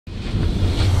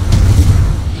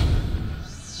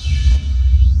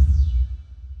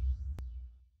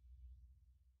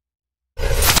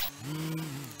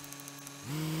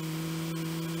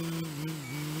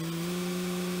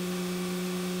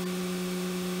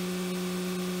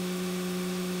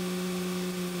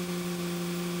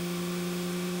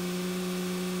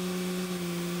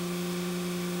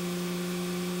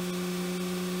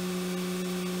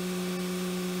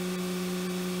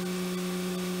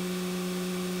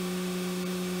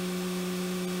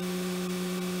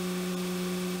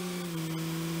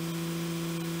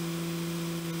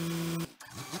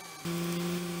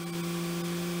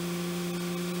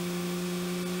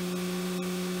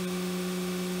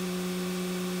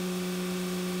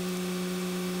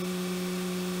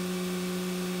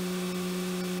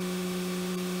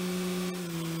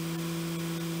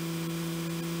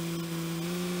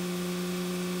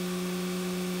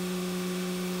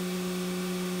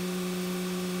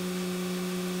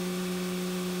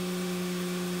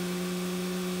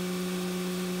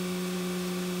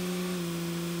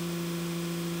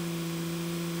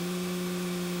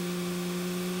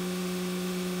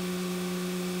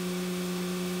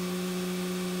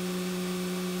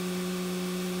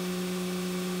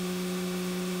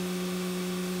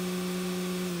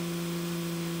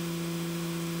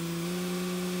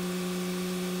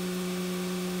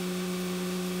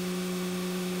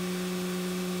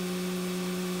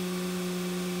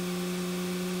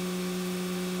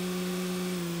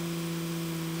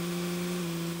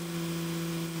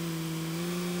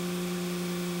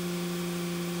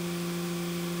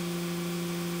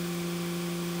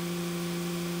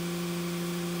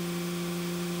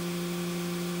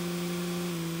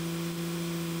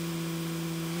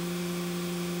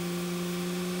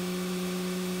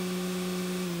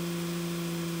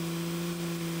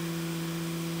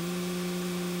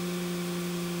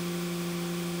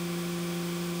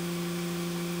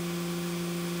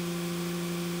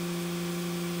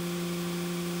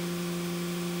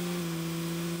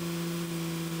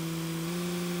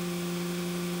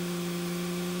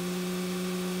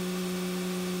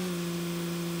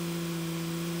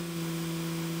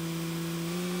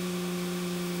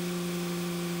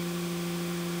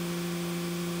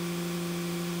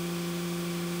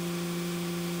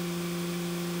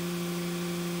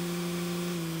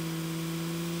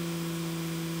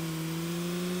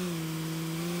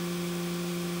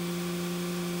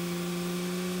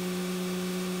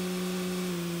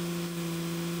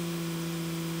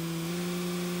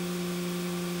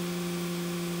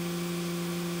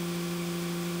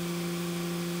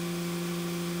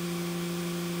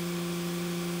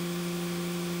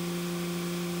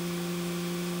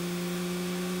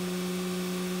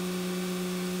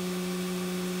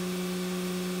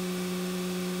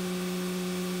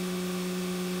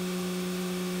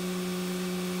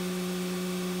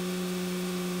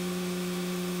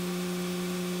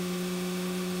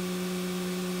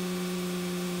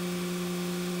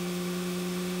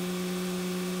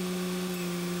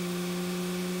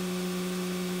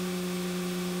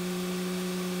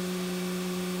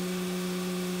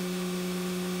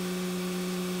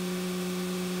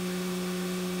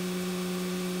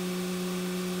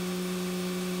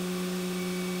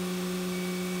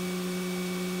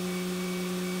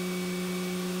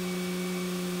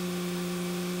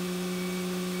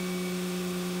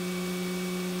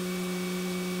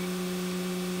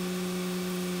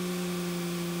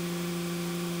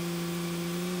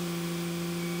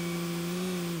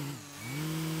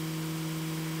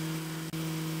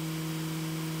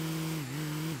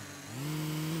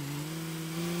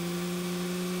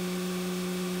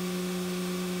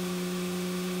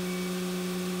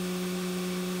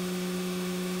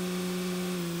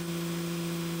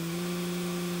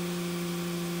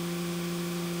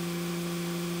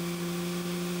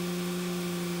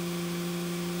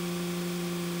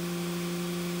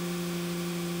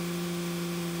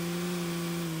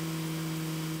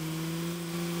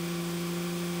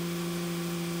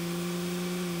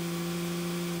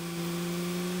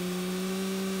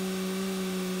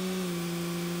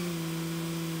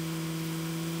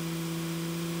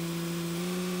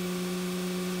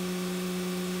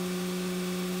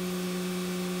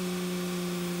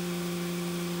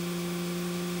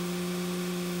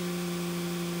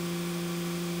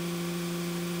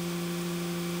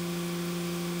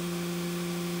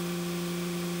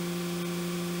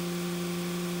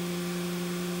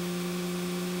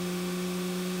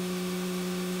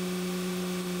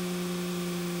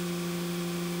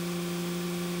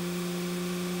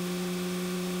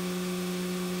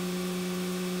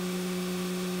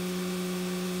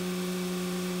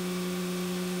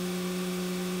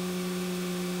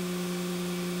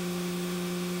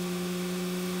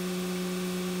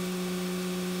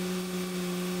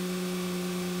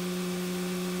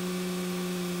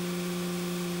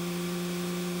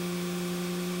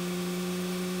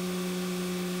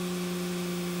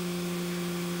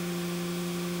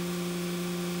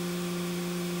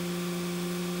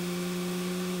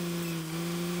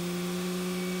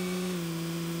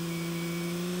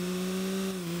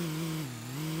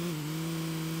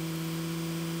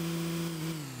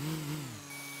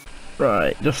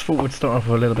Right, just thought we'd start off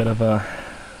with a little bit of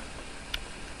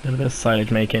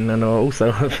silage making, and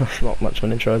also not much of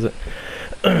an intro, is it?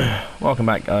 Welcome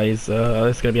back, guys.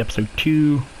 This is gonna be episode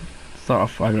 2. Start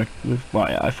off I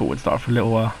thought we'd start off with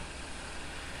a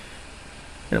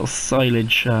little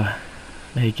silage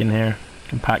making here,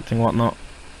 compacting whatnot,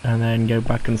 and then go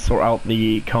back and sort out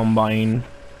the combine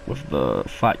with the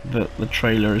fact that the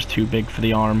trailer is too big for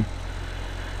the arm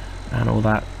and all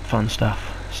that fun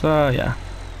stuff. So yeah,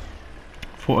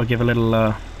 thought I'd give a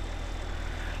little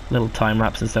time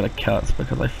lapse instead of cuts,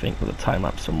 because I think that the time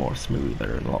lapse are more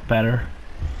smoother and a lot better.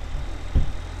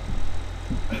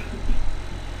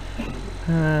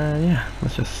 Yeah,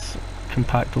 let's just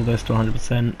compact all this to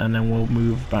 100% and then we'll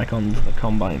move back onto the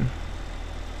combine.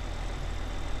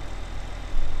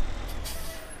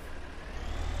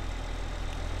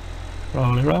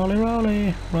 Rolly, rolly,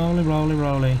 rolly, rolly, rolly,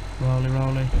 rolly, rolly,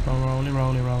 rolly, rolly,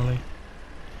 rolly, rolly.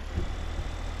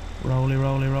 Rolly,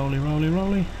 rolly, rolly, rolly,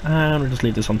 rolly, and we'll just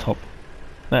leave this on top.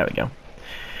 There we go.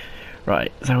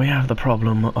 Right, so we have the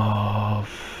problem of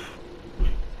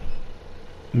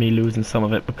me losing some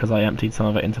of it because I emptied some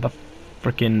of it into the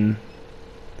frickin'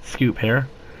 scoop here,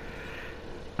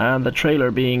 and the trailer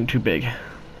being too big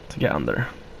to get under.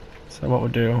 So what we'll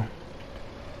do,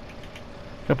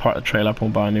 go part the trailer up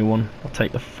and we'll buy a new one. I'll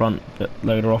take the front bit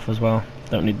loader off as well,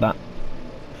 don't need that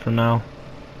for now.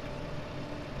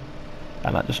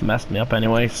 And that just messed me up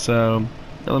anyway, so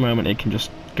at the moment it can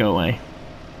just go away.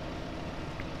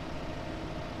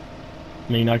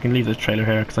 I mean, I can leave this trailer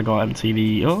here because I got to empty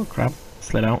the... oh crap,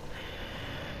 slid out.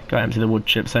 Got to empty the wood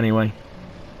chips anyway.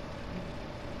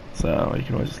 So you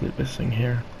can always just leave this thing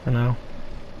here for now.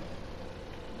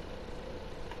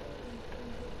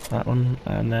 That one,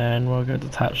 and then we're going to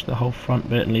detach the whole front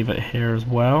bit and leave it here as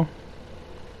well.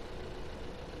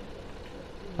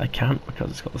 I can't because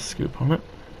it's got the scoop on it.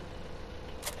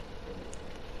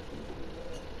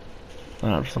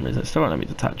 For some reason it still won't let me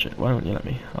detach it. Why won't you let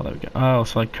me? Oh, there we go. Oh,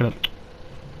 so I could have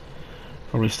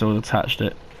probably still attached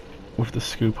it with the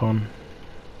scoop on.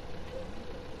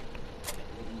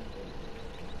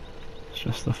 It's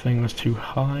just the thing was too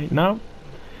high. No.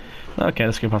 Okay,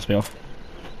 the scoop has to be off.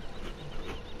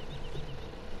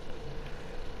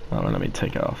 Oh, won't let me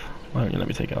take it off. Why won't you let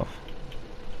me take it off?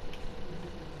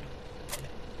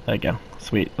 There you go.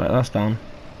 Sweet. Right, that's down.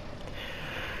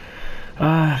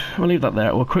 We'll leave that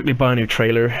there. We'll quickly buy a new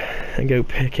trailer and go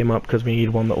pick him up because we need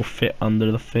one that will fit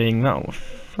under the thing. That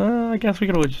I guess we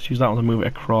could always just use that one to move it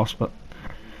across, but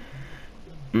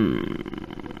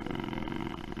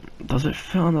does it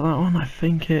fit under that one? I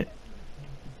think it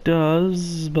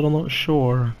does, but I'm not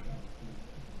sure.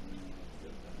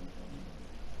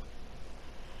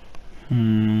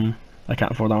 I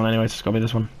can't afford that one anyway, so it's gotta be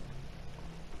this one.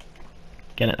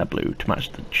 Get it a blue to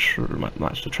match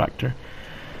the tractor.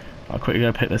 I'll quickly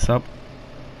go pick this up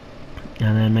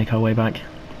and then make our way back.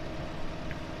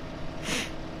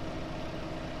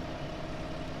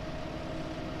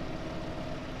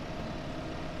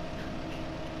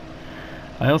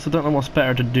 I also don't know what's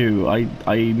better to do. I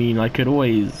mean, I could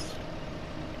always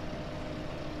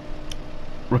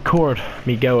record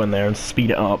me going there and speed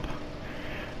it up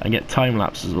and get time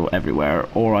lapses everywhere,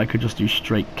 or I could just do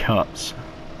straight cuts.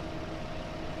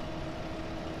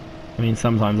 I mean,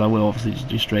 sometimes I will obviously just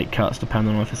do straight cuts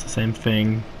depending on if it's the same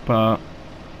thing, but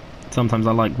sometimes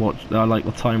I like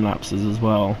the time lapses as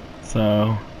well,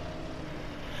 so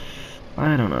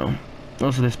I don't know.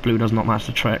 Also, this blue does not match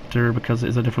the tractor because it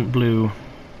is a different blue,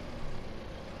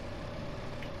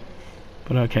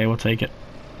 but okay, we'll take it.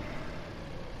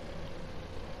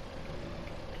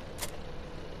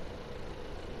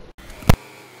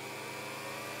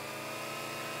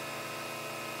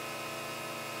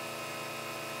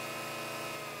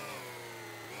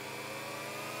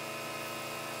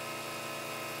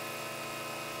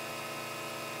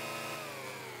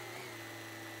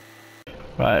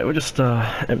 Right, we'll just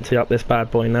empty up this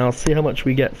bad boy now, see how much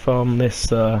we get from this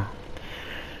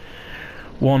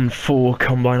 1/4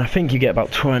 combine. I think you get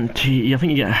about 20, I think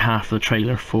you get half the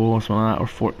trailer full or something like that, or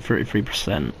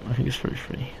 33%. I think it's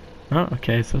 33. Oh,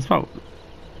 okay, so it's about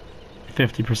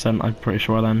 50%, I'm pretty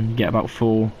sure then. You get about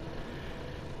full.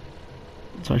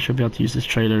 So I should be able to use this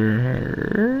trailer.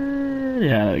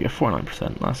 Yeah, there we go,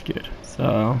 49%, that's good.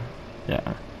 So, yeah.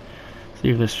 Let's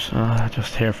leave this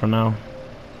just here for now.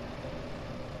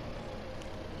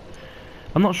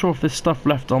 I'm not sure if this stuff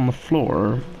left on the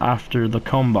floor after the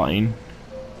combine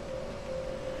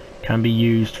can be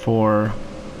used for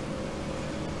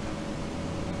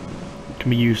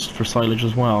silage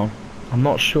as well. I'm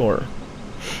not sure.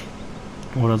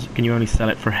 Can you only sell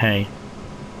it for hay?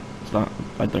 So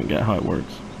I don't get how it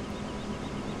works.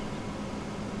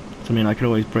 I mean, I could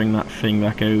always bring that thing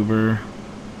back over,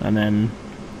 and then,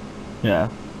 yeah.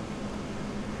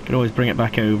 Could always bring it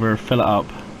back over, fill it up,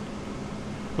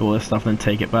 all this stuff, and then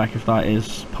take it back if that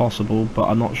is possible, but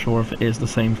I'm not sure if it is the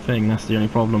same thing. That's the only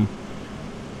problem.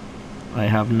 I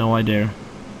have no idea.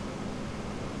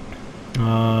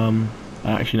 I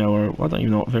actually know where, I don't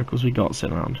even know what vehicles we got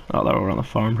sitting around. Oh, they're all around the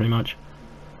farm pretty much.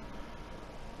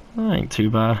 That ain't too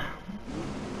bad.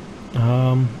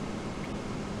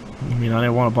 I mean, I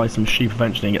want to buy some sheep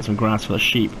eventually and get some grass for the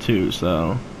sheep too,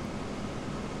 so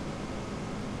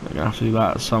I'm gonna have to do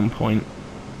that at some point.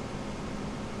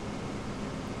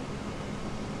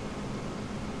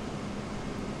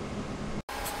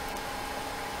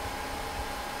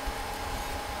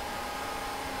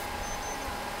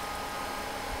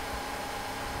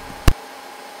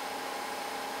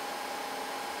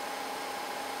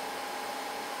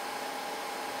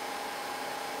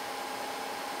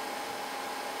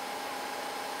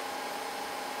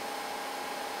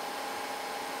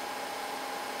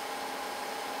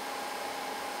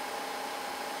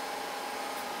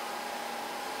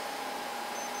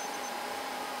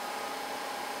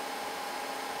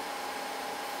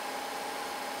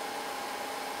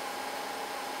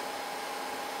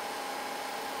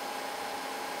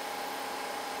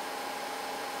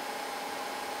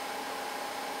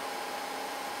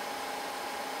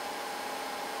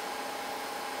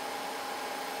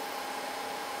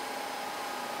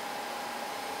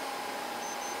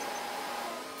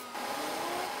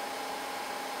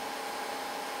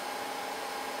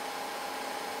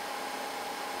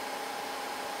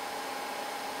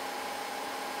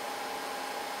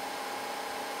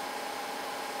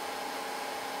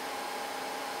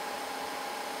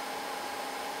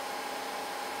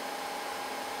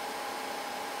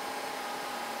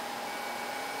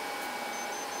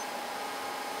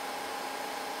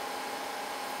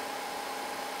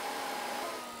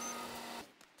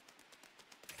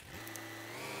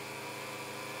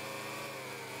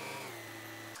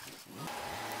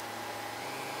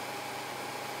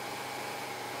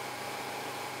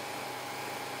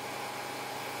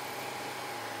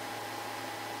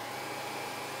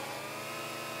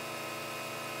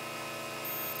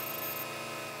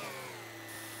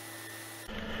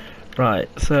 Right,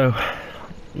 so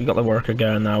we got the worker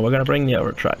going now. We're gonna bring the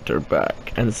other tractor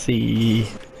back and see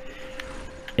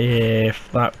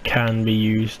if that can be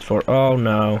used for. Oh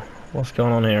no, what's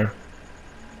going on here?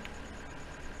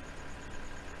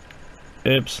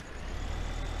 Oops.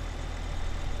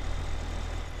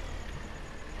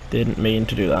 Didn't mean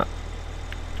to do that.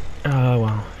 Oh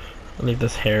well, I'll leave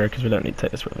this here because we don't need to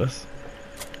take this with us.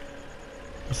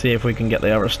 We'll see if we can get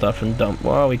the other stuff and dump.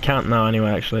 Well, we can't now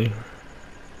anyway, actually.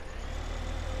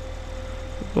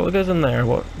 What goes in there?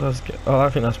 What does get? Oh, I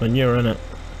think that's manure, isn't it?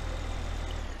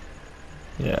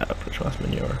 Yeah, I'm pretty sure that's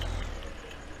manure.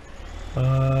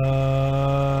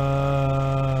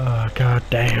 God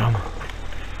damn.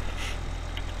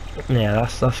 Yeah,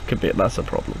 that's a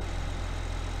problem.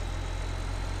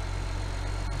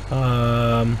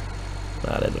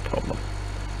 That is a problem.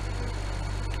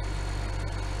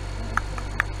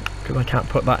 Because I can't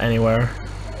put that anywhere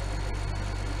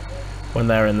when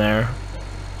they're in there.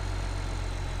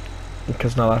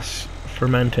 Because now that's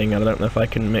fermenting, and I don't know if I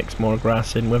can mix more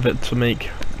grass in with it to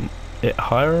make it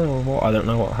higher or what. I don't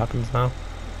know what happens now.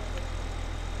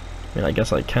 I mean, I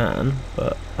guess I can,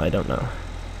 but I don't know.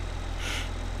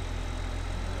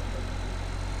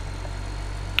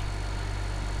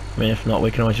 I mean, if not,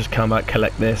 we can always just come back,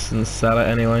 collect this, and sell it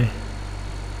anyway.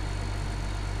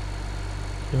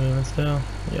 You moving still?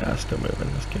 Yeah, still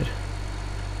moving, that's good.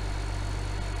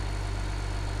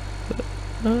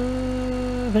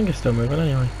 I think it's still moving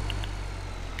anyway.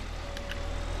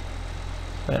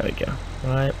 There we go.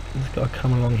 Right, just gotta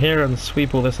come along here and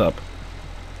sweep all this up.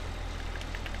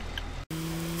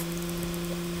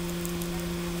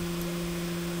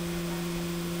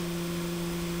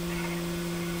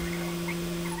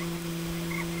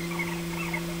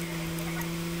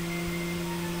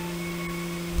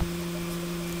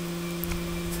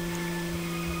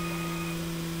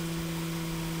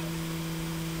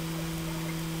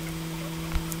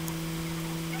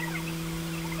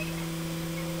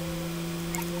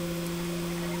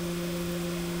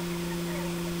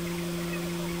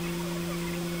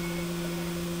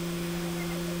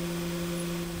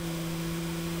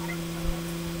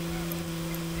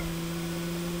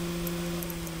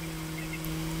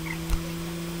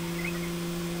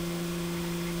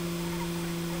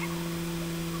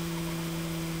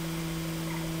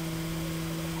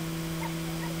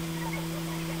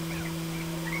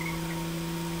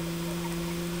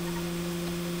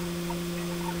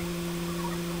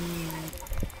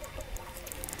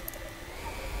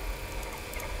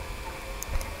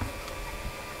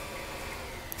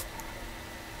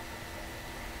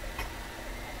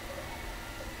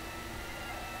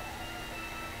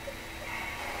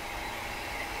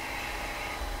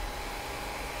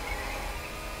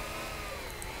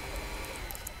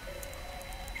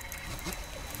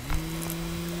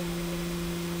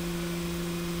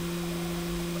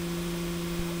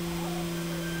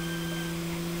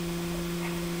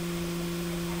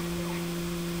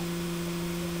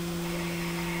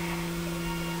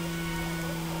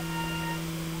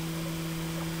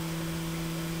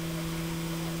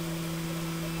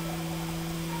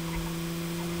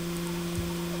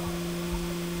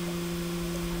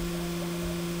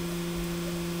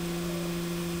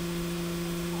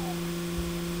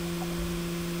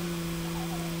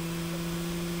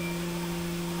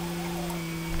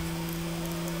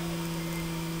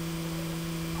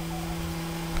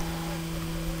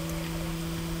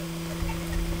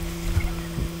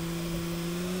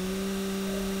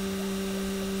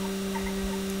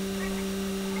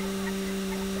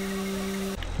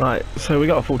 Right, so we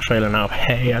got a full trailer now of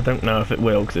hay. I don't know if it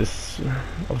will because it's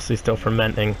obviously still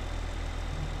fermenting.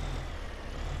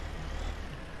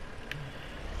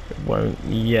 It won't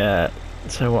yet.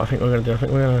 So what I think we're going to do, I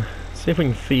think we're going to see if we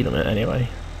can feed them it anyway.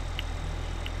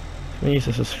 If we use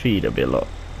this as feed, it'll be a lot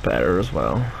better as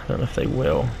well. I don't know if they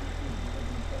will.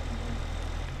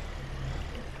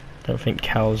 I don't think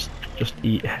cows just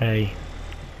eat hay.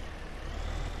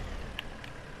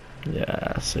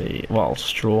 Yeah, see, well,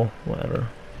 straw, whatever.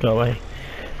 Go away.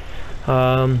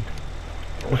 I'm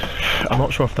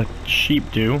not sure if the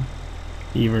sheep do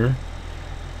either.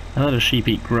 I know the sheep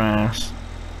eat grass.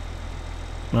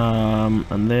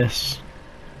 And this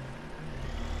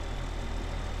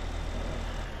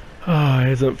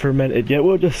isn't fermented yet.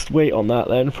 We'll just wait on that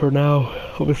then for now.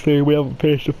 Obviously we haven't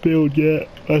finished the field yet.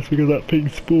 That's because that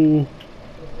thing's full.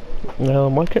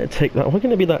 Why can't it take that? Why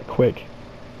can't it be that quick?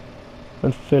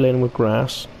 And fill in with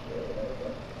grass.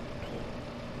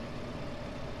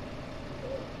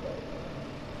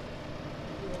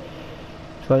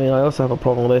 So I also have a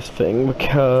problem with this thing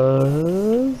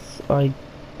because I'll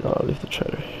leave the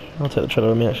trailer. I'll take the trailer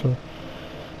with me actually.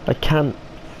 I can't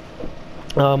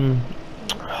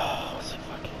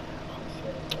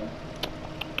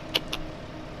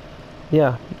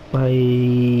yeah,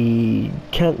 I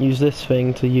can't use this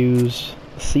thing to use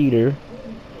a seeder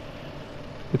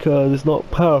because it's not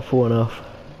powerful enough,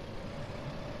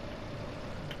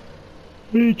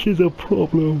 which is a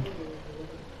problem,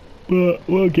 but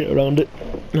we'll get around it.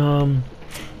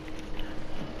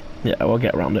 Yeah, we'll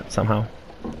get around it somehow.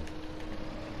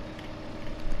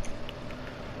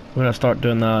 We're gonna start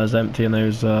doing that as emptying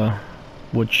those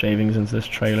wood shavings into this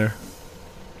trailer.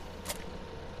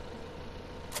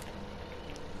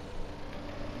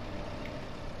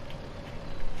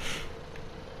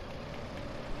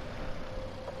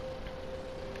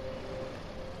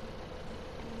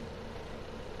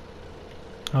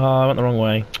 Oh, I went the wrong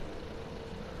way.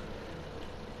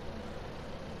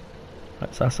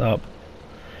 Right, so that's up.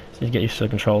 So you get used to the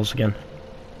controls again.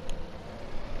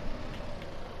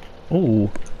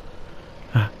 Ooh.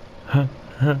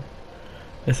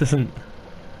 This isn't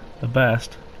the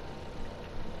best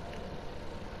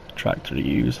tractor to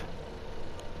use.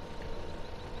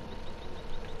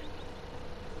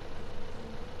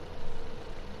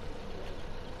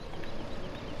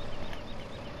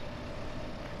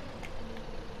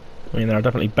 I mean, there are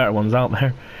definitely better ones out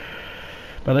there,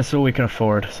 but this is all we can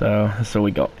afford, so that's all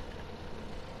we got.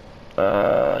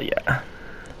 Yeah.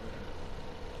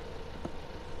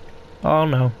 Oh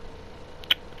no.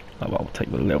 Oh well, we'll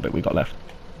take the little bit we got left.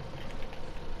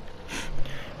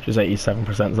 Which is 87%,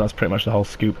 so that's pretty much the whole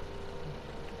scoop.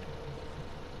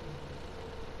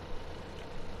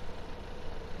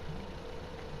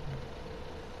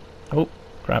 Oh,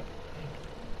 crap.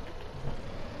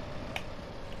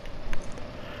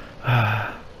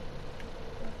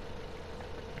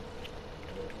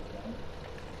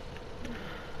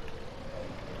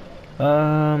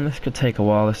 This could take a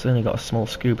while. This only got a small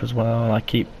scoop as well, and I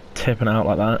keep tipping out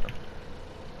like that.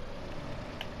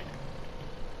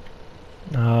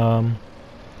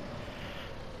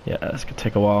 Yeah, this could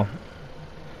take a while.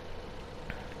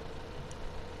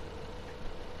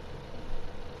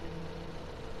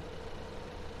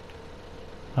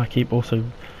 I keep also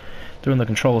doing the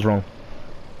controls wrong.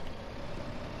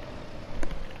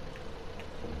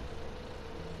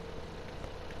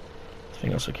 This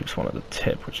thing also keeps wanting to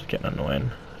tip, which is getting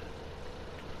annoying.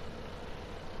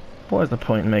 What is the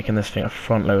point in making this thing a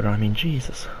front loader? I mean,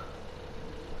 Jesus.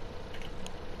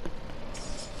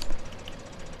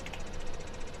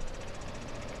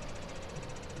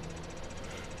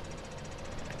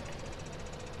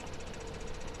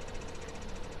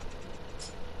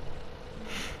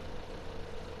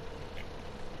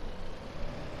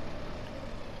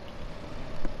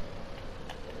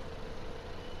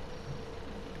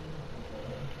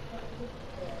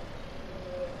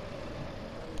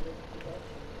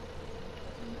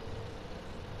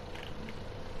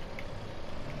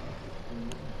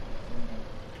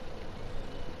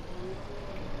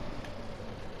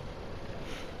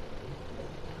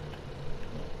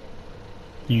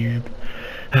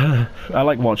 I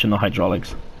like watching the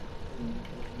hydraulics,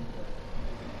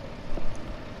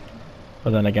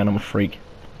 but then again I'm a freak.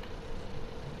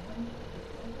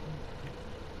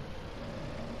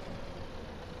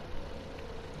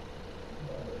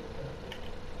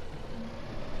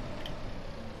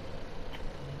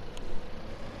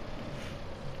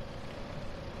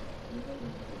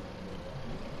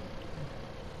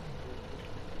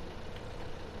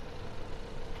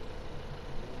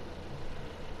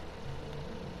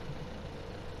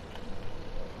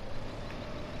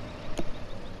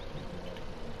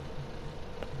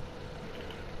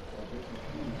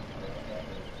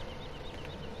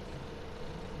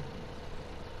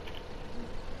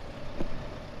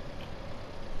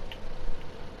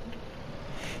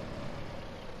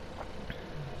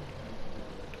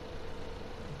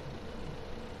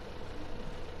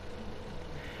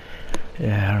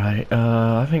 Yeah, right.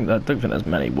 I don't think there's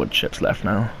many wood chips left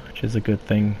now, which is a good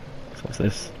thing. So what's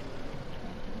this?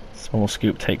 Small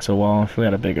scoop takes a while. If we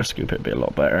had a bigger scoop, it'd be a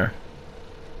lot better.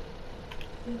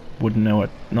 Wouldn't know it.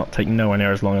 Not take nowhere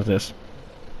near as long as this.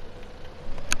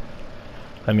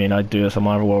 I mean, I'd do this on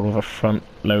my world with a front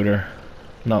loader.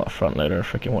 Not a front loader,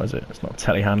 freaking what is it? It's not a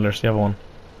telehandler, it's the other one.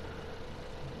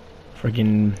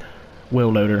 Freaking wheel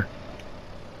loader.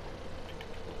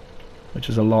 Which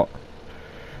is a lot,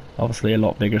 obviously a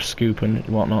lot bigger scoop and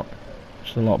whatnot.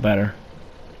 Which is a lot better.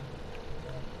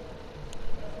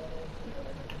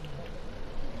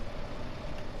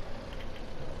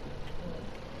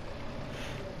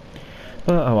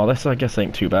 But, oh well, this I guess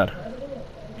ain't too bad.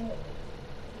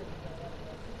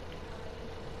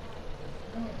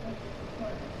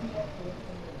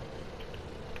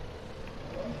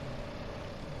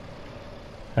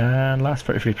 And last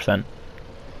 33%.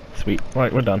 Sweet.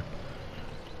 Right, we're done.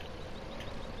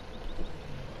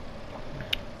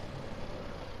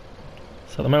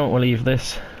 So at the moment we'll leave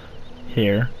this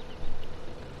here.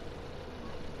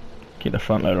 Keep the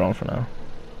front loader on for now.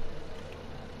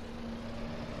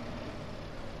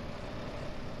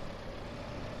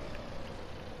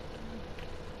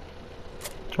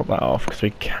 Drop that off because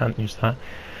we can't use that.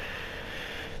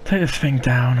 Take this thing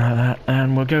down like that,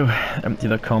 and we'll go empty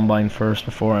the combine first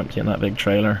before emptying that big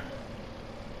trailer.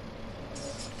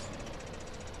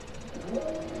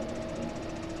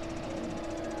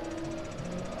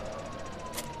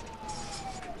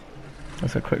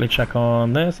 Let's go quickly check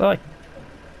on this. It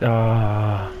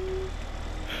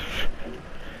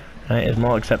is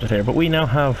not accepted here, but we now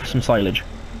have some silage.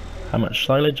 How much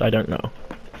silage? I don't know.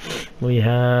 We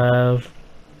have...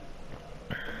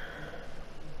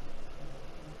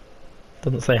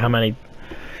 Doesn't say how many...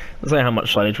 Doesn't say how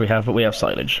much silage we have, but we have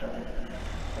silage.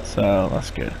 So,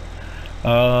 that's good.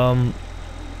 Where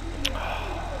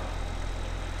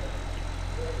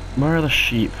are the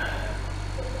sheep?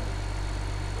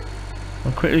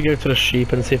 I'll quickly go to the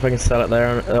sheep and see if I can sell it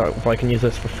there, or if I can use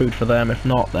this for food for them. If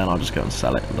not, then I'll just go and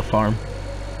sell it at the farm.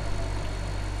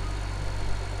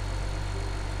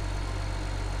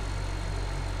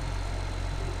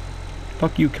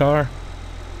 Fuck you, car.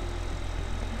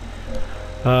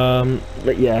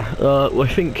 But yeah,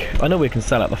 I know we can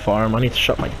sell at the farm. I need to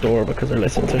shut my door because they're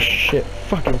listening to shit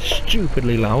fucking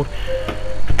stupidly loud.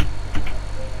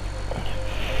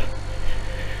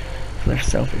 They're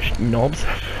selfish knobs.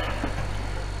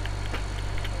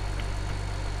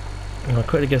 I'll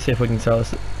quickly go see if we can sell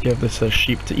this, give this a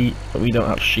sheep to eat, but we don't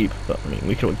have sheep. But I mean,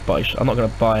 we could always buy. I'm not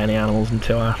going to buy any animals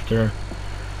until after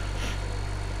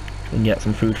we can get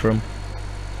some food for them.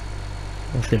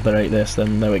 Let's see if they ate this.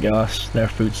 Then there we go. That's their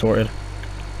food sorted.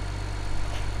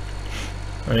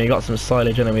 And we got some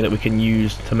silage anyway that we can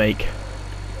use to make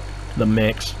the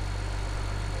mix.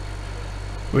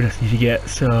 We just need to get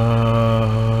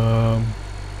some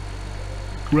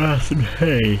grass and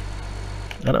hay.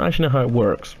 I don't actually know how it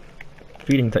works.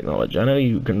 Feeding technology. I know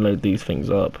you can load these things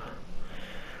up.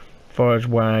 Forage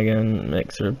wagon,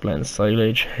 mixer, blend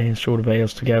silage, hay and straw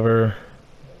bales together.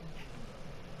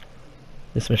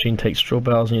 This machine takes straw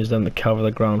bales and uses them to cover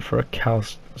the ground for a cow.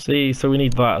 See, so we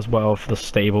need that as well for the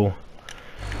stable.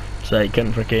 So you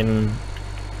can freaking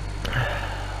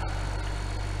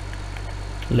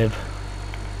live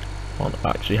on,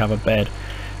 actually have a bed.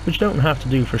 Which you don't have to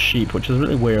do for sheep, which is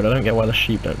really weird. I don't get why the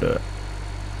sheep don't do it.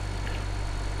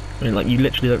 I mean, like, you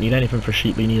literally don't need anything for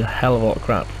sheep, but you need a hell of a lot of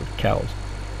crap for cows.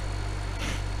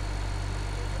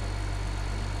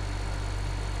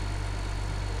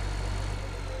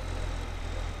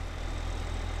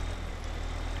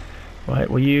 Right,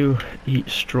 will you eat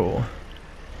straw?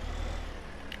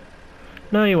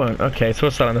 No, you won't. Okay, so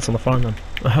we're selling this on the farm then.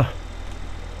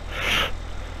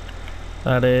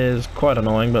 That is quite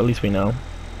annoying, but at least we know.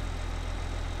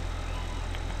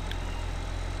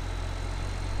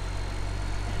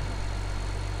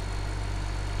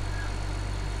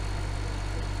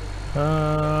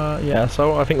 Yeah,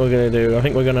 so what I think we're gonna do, I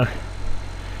think we're gonna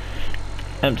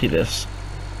empty this.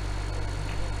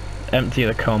 Empty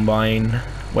the combine,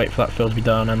 wait for that fill to be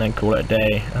done, and then call it a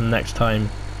day. And next time,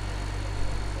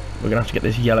 we're gonna have to get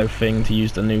this yellow thing to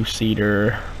use the new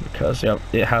seeder, because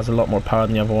it has a lot more power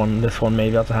than the other one. This one may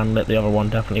be able to handle it, the other one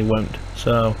definitely won't.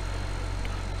 So,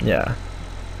 yeah.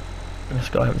 Let's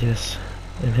go empty this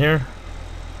in here.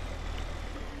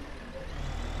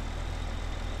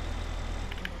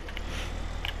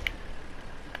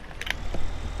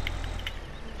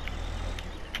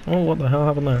 Oh, what the hell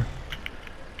happened there?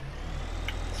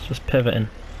 It's just pivoting.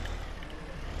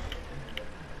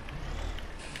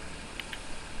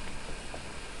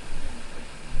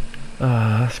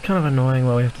 It's kind of annoying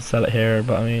while we have to sell it here,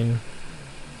 but I mean,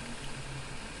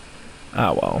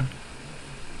 Ah well.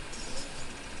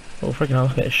 Oh freaking hell,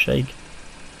 look at it shake.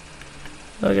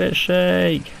 Look at it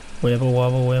shake. Wibble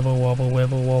wobble, wibble wobble,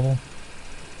 wibble wobble.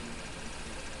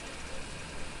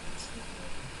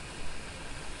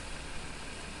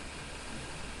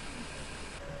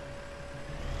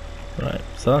 Right,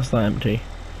 so that's that empty.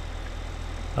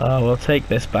 We'll take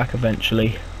this back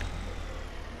eventually.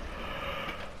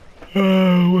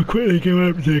 We'll quickly go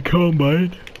empty the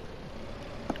combine.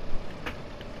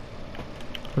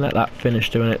 Let that finish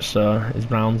doing its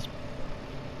rounds.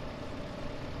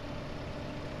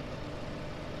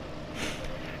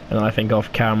 And then I think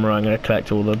off camera I'm going to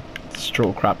collect all the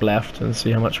straw crap left and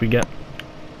see how much we get.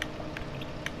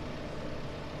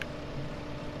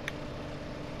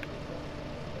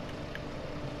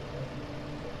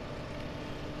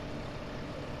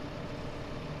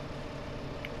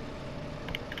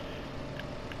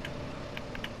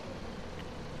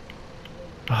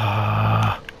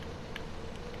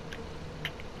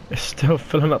 It's still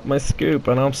filling up my scoop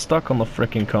and I'm stuck on the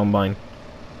frickin' combine.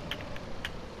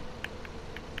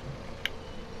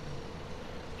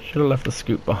 Should have left the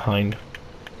scoop behind.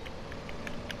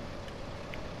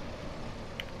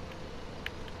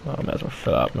 Oh, I may as well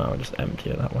fill it up now and just empty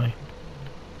it that way.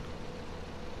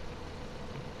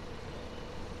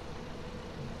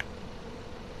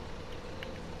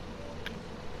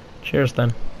 Cheers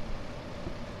then.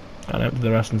 And empty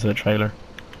the rest into the trailer.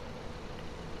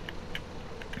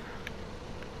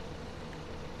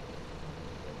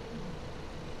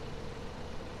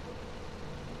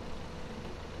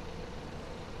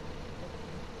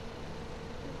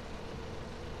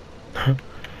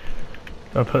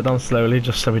 I'll put it down slowly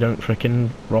just so we don't frickin'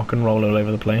 rock and roll all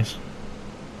over the place.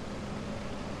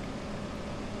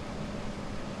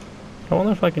 I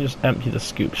wonder if I can just empty the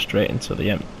scoop straight into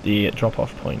the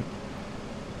drop-off point.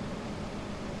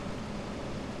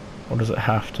 Or does it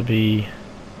have to be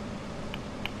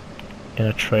in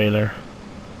a trailer?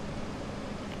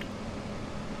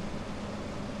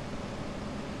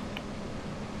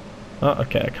 Oh,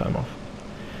 okay, I cut him off.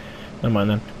 Never mind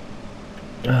then.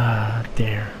 Ah,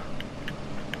 dear.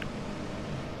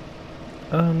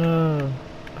 Oh no.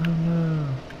 Oh no.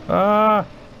 Ah!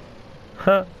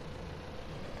 Huh.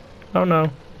 Oh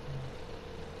no.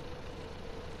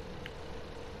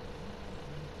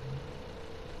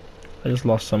 I just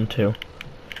lost some too.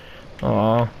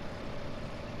 Aww.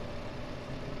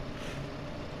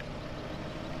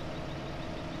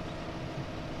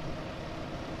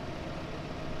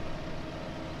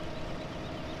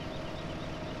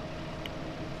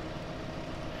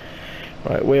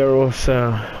 Right, we are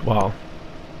also, well,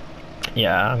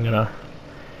 yeah, I'm gonna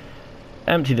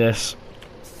empty this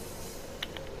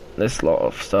lot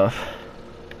of stuff.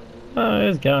 Oh,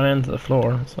 it's going into the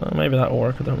floor, so maybe that'll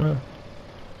work, I don't know.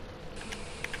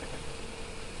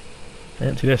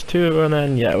 Empty this too, and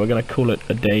then, yeah, we're gonna call it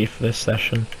a day for this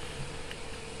session.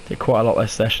 Did quite a lot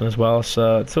this session as well,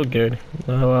 so it's all good.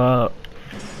 So,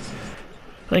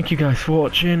 thank you guys for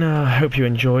watching, hope you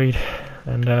enjoyed,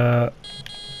 and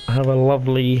have a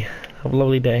lovely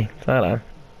day. Ta-da.